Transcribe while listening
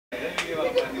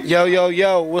Yo, yo,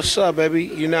 yo, what's up, baby?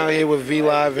 You now here with V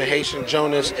Live and Haitian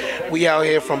Jonas. We out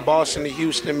here from Boston to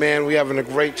Houston, man. We having a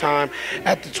great time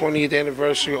at the 20th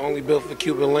anniversary Only Built for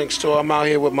Cuban Links tour. I'm out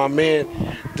here with my man,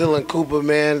 Dillon Cooper,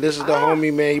 man. This is the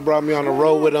homie, man. He brought me on the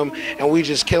road with him, and we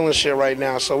just killing shit right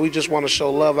now. So we just want to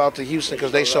show love out to Houston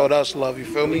because they showed us love, you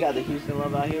feel me? We got the Houston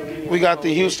love out here. We got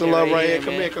the Houston love right here.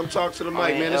 Come here, come talk to the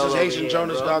mic, man. This is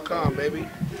HaitianJonas.com, baby.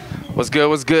 What's good?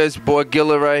 What's good? It's your boy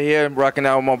Gilla right here. I'm rocking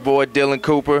out with my boy Dillon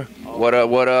Cooper. What up?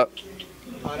 What up?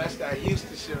 Oh, that's that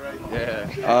Houston shit right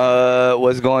there.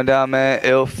 What's going down, man?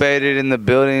 Ill Faded in the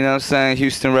building, you know what I'm saying?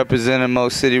 Houston representative, Mo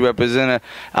City representative.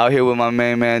 Out here with my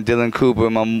main man, Dillon Cooper,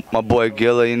 my boy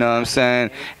Gilla, you know what I'm saying?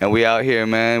 And we out here,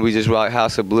 man. We just rock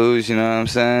House of Blues, you know what I'm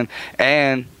saying?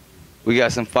 And we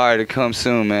got some fire to come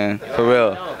soon, man. For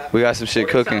real. We got some shit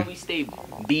cooking.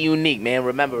 Be unique, man.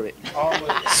 Remember it.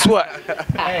 Sweat.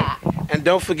 Hey, and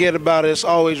don't forget about it. It's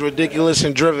always ridiculous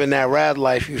and driven, that rad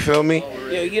life. You feel me?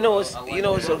 Yo, you know what's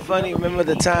so funny? Remember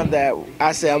the time that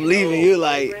I said I'm leaving? You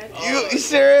like, you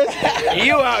serious?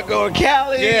 You out going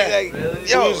Cali? Yeah. Like,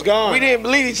 yo, was gone. we didn't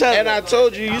believe each other. And I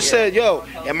told you, you said, yo,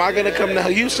 am I gonna come to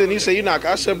Houston? You said, you're not.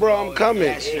 I said, bro, I'm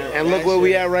coming. And look where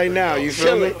we at right now. You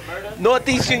feel me?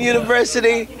 Northeastern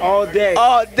University, All day.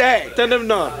 all day. Tendem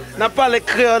non, n'a pas le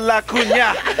créole la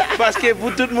kounya. Parce que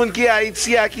pour tout le monde qui est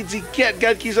Haïti, qui dit qu'est,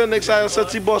 gars qui sont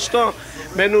sorti Boston,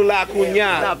 mais nous la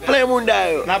kounya. Now, play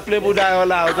Mundayo. N'a plein boudaille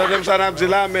là. Tendem ça n'a dit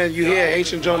là, man. You hear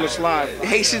Haitian Jonas live.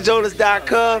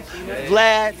 HaitianJonas.com,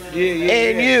 Vlad,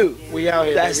 and you. We out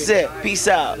here. That's baby. it. Peace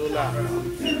out.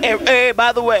 And hey,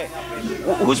 by the way,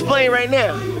 who's playing right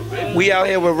now? We out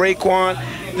here with Raekwon,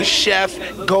 the chef,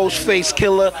 Ghostface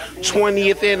Killer,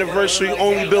 20th anniversary,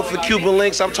 Only Built for Cuban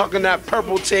Links. I'm talking that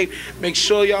purple tape. Make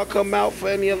sure y'all come out for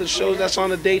any other shows that's on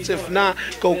the dates. If not,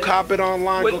 go cop it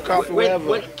online, go cop it wherever.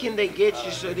 What can they get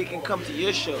you so they can come to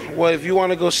your show? Well, if you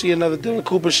want to go see another Dillon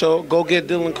Cooper show, go get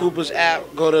Dillon Cooper's app.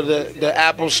 Go to the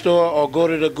Apple Store or go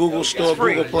to the Google Store,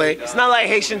 Google Play. It's not like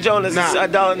Haitian Jonas. Nah. It's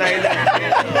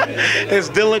 $1.99. It's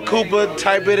Dillon Cooper.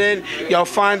 Type it in. Y'all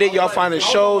find it. Y'all find his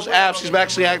shows, apps. He's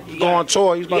actually go on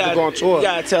tour. He's about to go on tour. You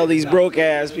gotta tell these broke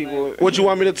ass people. What you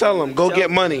want me to tell them? Go get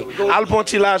money. Al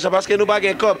ponti l'argent parce que nous pas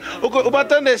gain cop. Ou pas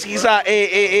attendre ce qui ça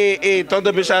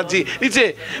tonton Béchard dit. Il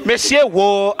dit monsieur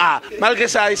wo malgré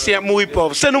ça ici mourir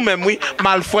pauvre. C'est nous même oui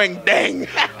mal friend dang.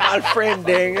 My friend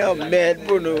dang, I'm mad,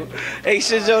 Bruno.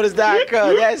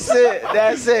 HaitianJonas.com. That's it.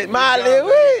 That's it. Molly,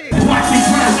 wee. Watch these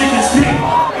rap niggas think.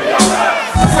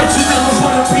 French vanilla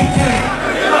butter pecan.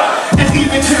 And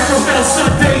even caramel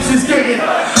Sundays is getting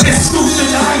exclusive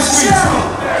to ice cream truck.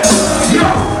 Yo,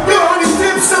 all these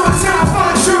dips, summertime,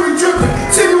 fine jury dripping.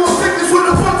 See you on pictures with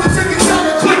a bunch of tickets on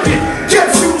the clicking. Get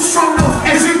you strong enough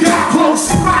as you got close.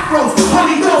 Rock roast,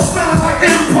 honey ghost, smelling like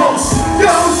impulse.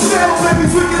 Yo, sell baby,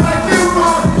 tweaking like you,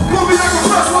 man. Moving like a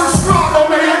fresh one strong. Oh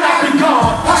man, I got be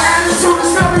gone. My attitude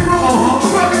is very wrong.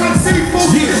 Rubbing like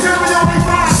seafood. Yeah. Tell me on they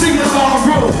mind. Singing on the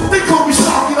road. They call me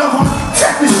stalking up on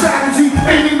check the strategy.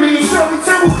 Any means, Shirley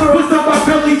Temple Girl was done by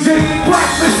Billy Jean. Black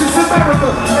Fishes America.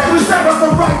 Was never the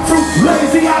right truth.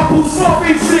 Lazy apple,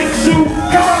 smoking sick shoe.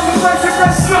 Come out the flesh and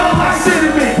fresh smell like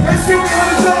cinnamon. And she ain't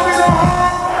had a dog in her home.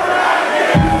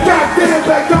 Goddamn,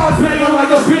 that God's banging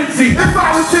like a Benzie. If I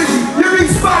was Jiggy, you'd be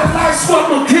spotted like Swat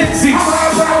McKenzie. I'm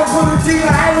out of for the G,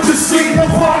 I was the street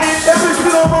and party. Every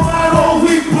been on my mind all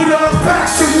week. Put up back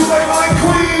to you like my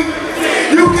queen.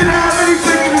 You can have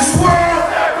anything in this world.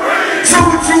 So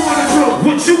what you wanna do?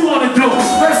 What you wanna do?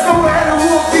 Let's go ahead and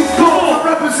walk these doors.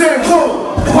 Represent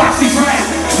who? Watch these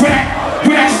rap.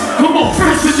 Come on,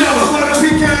 first vanilla. Wanna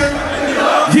pecan?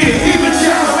 Yeah, even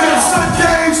caramel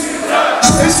Sundays.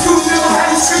 Excuse me, how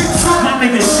you street truck? My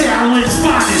nigga Shaolin's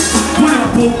finest. What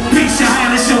up, boo? Peace, your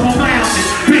highness, yo, I'm mountain.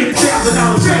 Big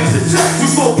 $1,000 chains. We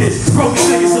focus. Broke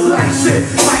niggas are like shit.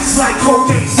 Lights like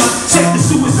cocaine, son. Check the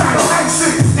suicidal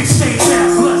exit. Exchange that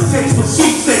blood taste for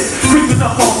sweet things. Creeping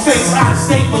up on face, out of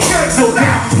state, but no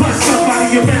doubt. Plus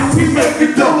somebody your mouth, we make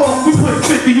it dough. We put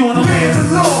 50 on the land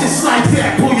of law. It's like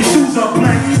that, pull your shoes up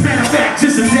black. Matter of fact,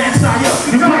 just a dance I up.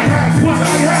 And right hacks, what I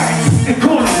hack. And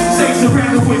corners, say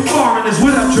surrounded with foreigners.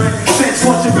 What up, Dre? Sex,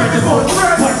 watch your record on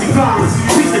Bunting dollars.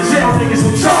 These the jail niggas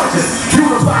with charges.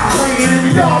 Unified, playing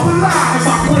every dog alive. If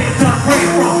I play it done, pray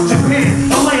from Japan.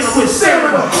 Atlanta with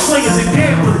Sarah. Slingers and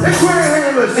gamblers. And grand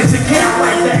handlers. It's a cat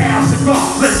like the house of God.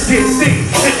 Let's get seen.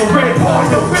 Infrared part,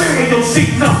 no big. Ain't no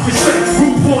seat, enough respect.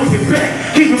 Root boy, get back.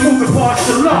 Keep it moving parts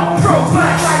to law. Throw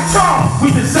black like Charles.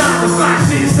 We design the fly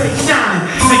shit, stay shining.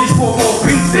 Niggas for more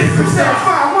beats than Crystal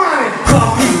Fine Wine.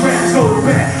 Concrete raps go to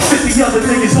back. 50 other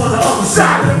niggas on the other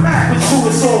side of the map. But you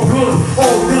it's all good,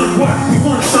 all done what? We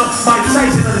want some Mike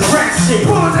Tyson of the rap shit.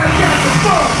 Pull that gas and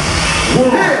fuck.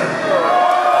 Yeah.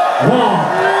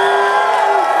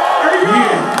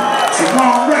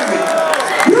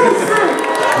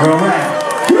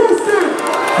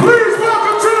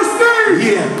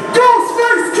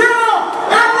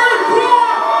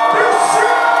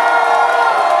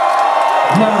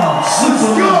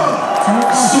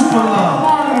 Super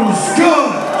love. It was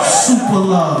good. Super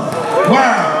love.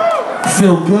 Wow.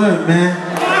 Feel good, man.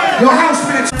 Yo, house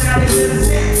man. Trying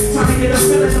to get a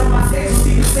feeling on my day, so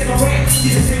see the cigarette. She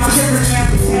just say my favorite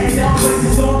man. And it always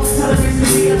is on. Television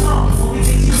to be alone. Only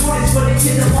thing she wants is for the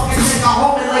kid to walk and take her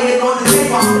home and lay it on the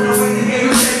table. I'm gonna wait to get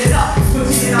you set it up. Put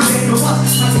it in our face for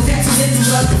us. Michael Jackson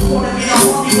into us. Wanna be a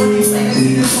homie when these niggas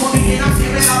see this homie. And I'm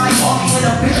giving out like homie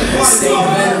with a bitch. Stay of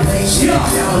elevation.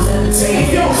 Now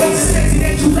levitate. Yo, it's sexy,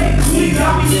 ain't too late. We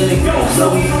got me feeling go.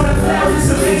 Flowing on the cloud, it's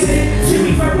amazing.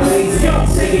 Jimmy Purple Haze, yo,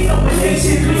 taking up a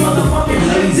nation. We motherfucking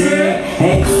lazy.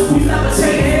 Hey, we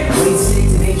levitating. Wait, six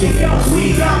and eight, yo,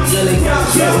 we got me feeling go.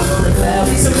 Yo, on the cloud,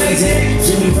 it's amazing.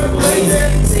 Jimmy Purple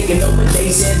Haze, taking up a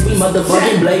nation. We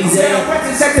motherfucking blazing.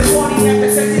 Second 40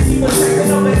 after section, he was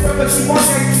taking over the purpose she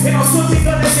wanted. And I'm switching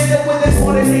on the dinner with this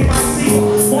morning, they might see.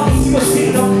 Morning, she was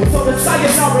beating them. So the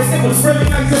sayonara, it was really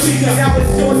nice to meet you. Now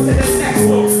it's yours to the next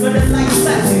one. But the light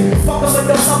flashing. Fuck up with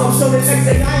the summer, so the next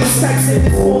day I ain't texting.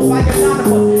 This fool's like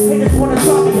anonymous. They just wanna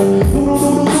talk to you.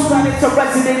 Doodle, not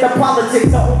interested in the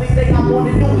politics. The only thing I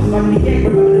wanna do is run the game.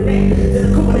 Remember the name? Then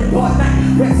the cool in dark night.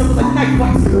 Rest of the night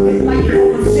fights. It's like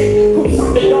you over shit. Cool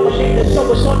something dominate the show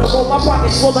is on the road. My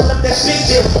pocket's full of that big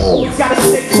deal. Always gotta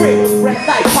stay crib. Red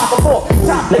light, pop a ball.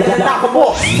 Top later, knock a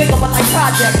ball. Think of it like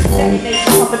carjacking.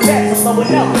 Detonation of the back. I'm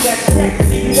blowing up. That's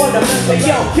next. You wonder, but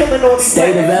yo, killing all these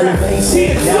State of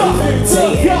elevation, now we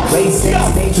meditating. Race six,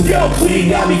 nature, yo, we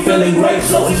got me feeling great.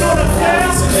 Floating on the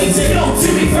clouds, amazing. Yo,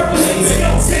 Jimmy Purple Haze, yo,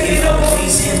 taking over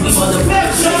nations. We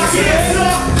motherfucking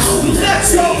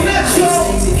let's go. Race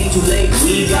six, nature, late.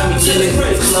 We got me feeling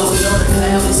great. Floating on the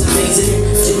clouds, it's amazing.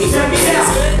 Jimmy Purple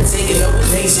Haze, taking over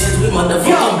nations. We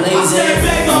motherfucking blazing.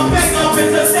 Bang up,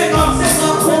 it's a stick up.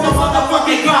 Pull the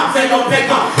motherfucking guns, they gon'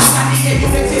 pick up. I got the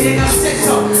education and I'm sick,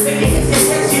 so they can get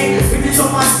that shit. If it's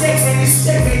on my stick, then it's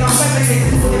shaking. I'm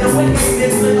feminine, put it away,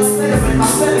 this little slitter in my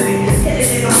feminine. Hit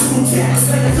it in a school chat,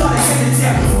 like a toilet in the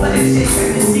chair. Let it shit,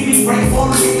 check the CD, break all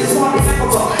the niggas, party like a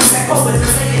rock. Back over to the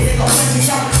they gon' let me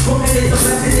out. Woman is a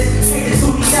message, hate it to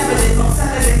the evidence. I'm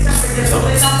selling it, separate, so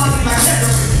it's not fucking like that.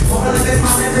 Over the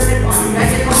my memory,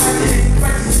 I get my message,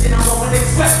 precious, and I'm over the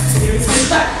express. It's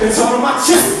it's all on my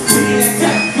chest. You need that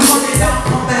death. You want it down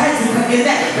off the head, you can get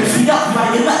that. But if you up, you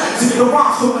might get left. To the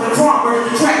garage, over the drum, burn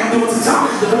the track, I'm doing some time.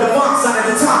 Living the bomb side at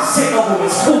the top, take over with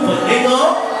Cooper, nigga.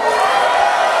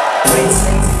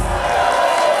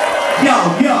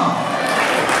 Yo.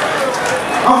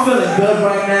 I'm feeling good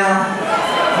right now.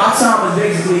 My time is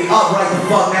basically up right the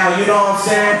fuck now, you know what I'm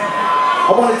saying?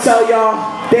 I want to tell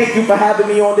y'all, thank you for having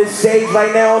me on this stage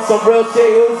right now on some real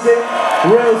shit,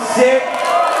 real shit.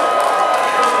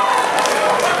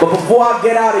 But before I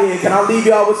get out of here, can I leave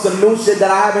y'all with some new shit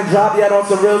that I haven't dropped yet on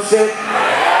some real shit?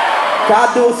 Can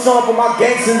I do a song for my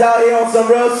gangsters out here on some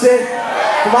real shit?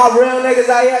 For my real niggas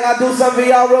out here, can I do something for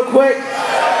y'all real quick?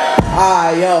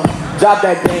 Alright, yo, drop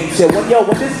that gang shit. When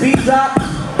this beat drop,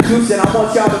 Houston, I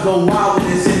want y'all to go wild with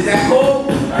this shit. Is that cool?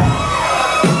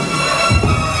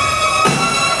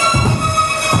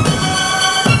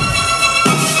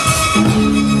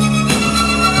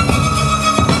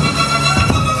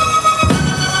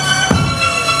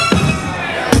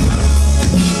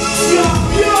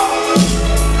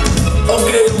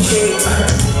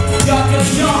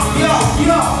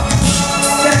 Yo,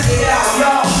 check it out,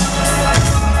 yo.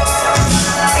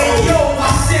 Hey, yo, my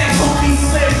stand cookie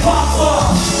slim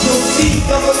papa. Yo, see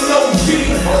double no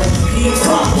beat.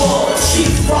 Crumble,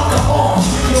 cheap rocker on.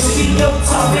 Yo, see no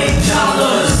 $10.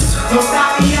 Yo,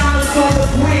 got me honest on the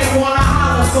grid, wanna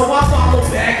holler, so I follow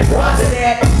back. Roger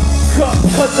that.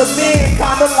 Cause the man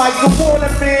kinda like the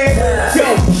water man. Yo,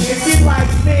 if he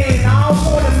likes men, I don't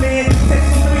want a man. Text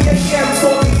me 3 a.m. so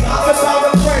we talk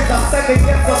about a friend. I'm second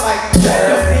guess, I'm like, yo,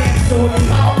 man, so I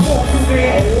don't want you,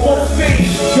 man. More fame,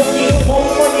 yo, need more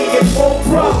money and more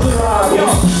brothers. Yo,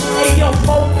 hey, yo,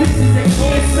 more bitches and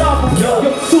can't stop them. Yo,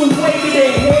 too wavy,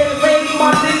 they head lady,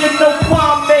 my nigga, no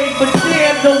bomb made, but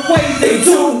damn, the way they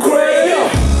too great. Yo,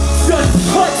 just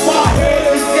cut my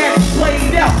hair and that's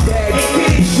played out. And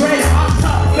get it dread, I'm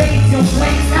top face, yo,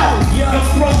 played out. Yo,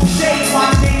 throat shade, my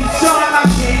name's Sean, I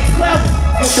can't clever.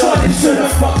 Short into the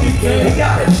fucking game.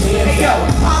 Hey yo,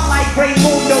 I'm like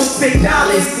Raymond, no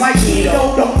 $6 like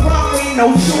Edo, no Broadway, no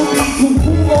Shoobies, who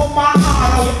pull on my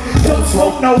auto. Don't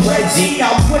smoke no Reggie,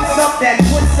 I'll twist up that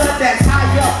twister that's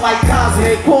high up like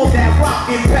Cosmic. Pull that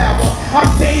rockin' power, I'm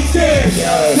dangerous.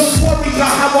 Don't worry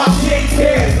about how I take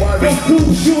care. Don't do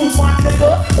you, my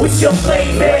nigga, what's your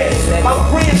play, man? My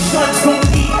grandson's gon'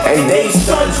 eat, and they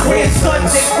sons,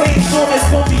 grandsons, and grandsons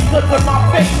gon' be good with my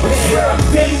face.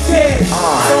 Dangerous.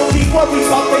 Don't be worried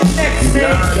about the next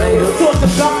man. Talk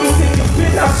about music, your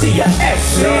bitch, I see your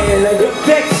ex, man.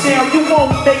 now, you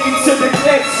won't make it to the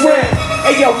next round.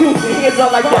 Hey yo, Houston, hands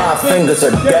up like that. My fingers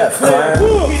are deaf, clown.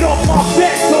 Get off my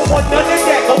back, don't want none of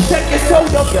that. Don't take your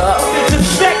shoulder.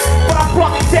 Disrespect, but I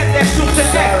probably tap that shoot to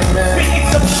that. Speaking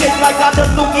some shit like I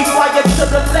done loogie fire to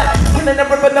the left. Killing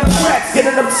them, ripping them cracks,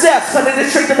 getting them sets, cutting it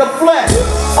straight to the flesh.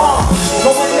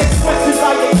 Going expressions,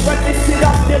 I ain't running shit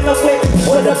I'm dealing with.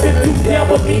 What up if you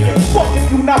down with me? Fuck if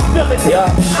you not feeling it.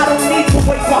 I don't need to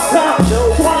waste my time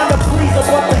trying to please a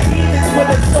bunch of heathens when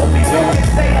it's so be doing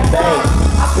say I'm wrong.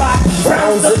 I got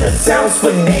rounds of the sounds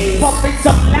for days. Pumping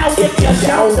some loud if you're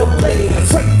down to play.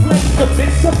 Straight flames, the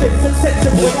bitch, the bitch, the sense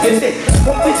of wickedness.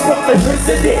 From this Brooklyn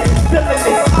resident, feeling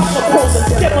this. I'm supposed to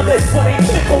stimulus for they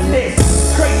fickleness.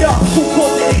 Straight up, who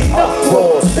calls it enough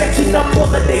roars? Fetching up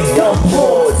all of they dumb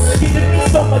boards. Giving me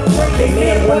so much brain, they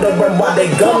man wondering why they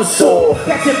gum sore.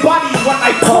 Catching bodies when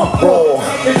I pump raw.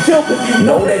 And children, you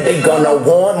know that they gonna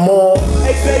want more.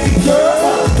 Hey baby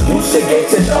girl, you should get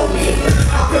to know me.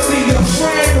 I could be your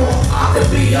friend or I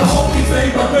could be your homie,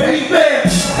 baby.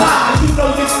 Ah, you know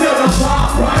you feel the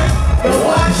vibe, right? The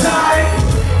one time,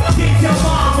 get your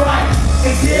mind right.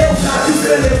 And Jill got you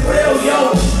feeling real, yo.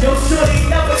 Yo, shorty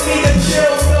never need a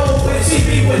chill, yo. When she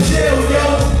be with Jill,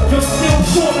 yo. You're still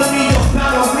calling me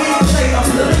about a replay. I'm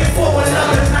looking for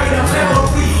another night of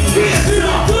memory.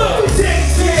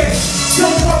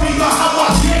 Don't worry about how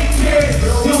I get here.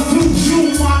 Yo, do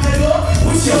you, my nigga?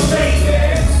 What's your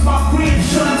name? My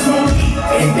grandsons gon' eat.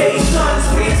 And they sons,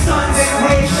 grandsons, and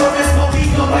grandsons gon' be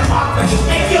going hot for you.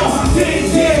 And yo,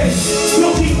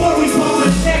 don't be worried about the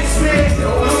next man.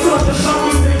 I'm talking about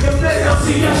you, nigga, better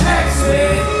see your ex,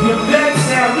 man. Your next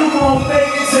now, you gon'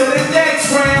 make it to the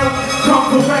next round. Come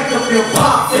correct up your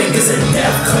pop fingers and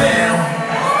death clown.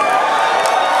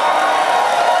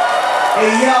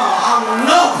 Hey yo, I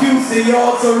love Houston,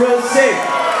 y'all, it's a real shit.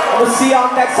 I'ma see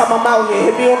y'all next time I'm out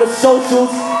here. Hit me on the socials.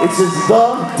 It's just the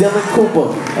Dillon Cooper.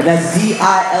 And that's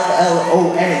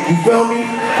D-I-L-L-O-N. You feel me?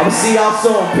 I'ma see y'all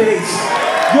soon. Peace.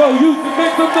 Yo, Houston,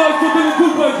 make some noise for Dillon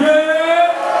Cooper, gang!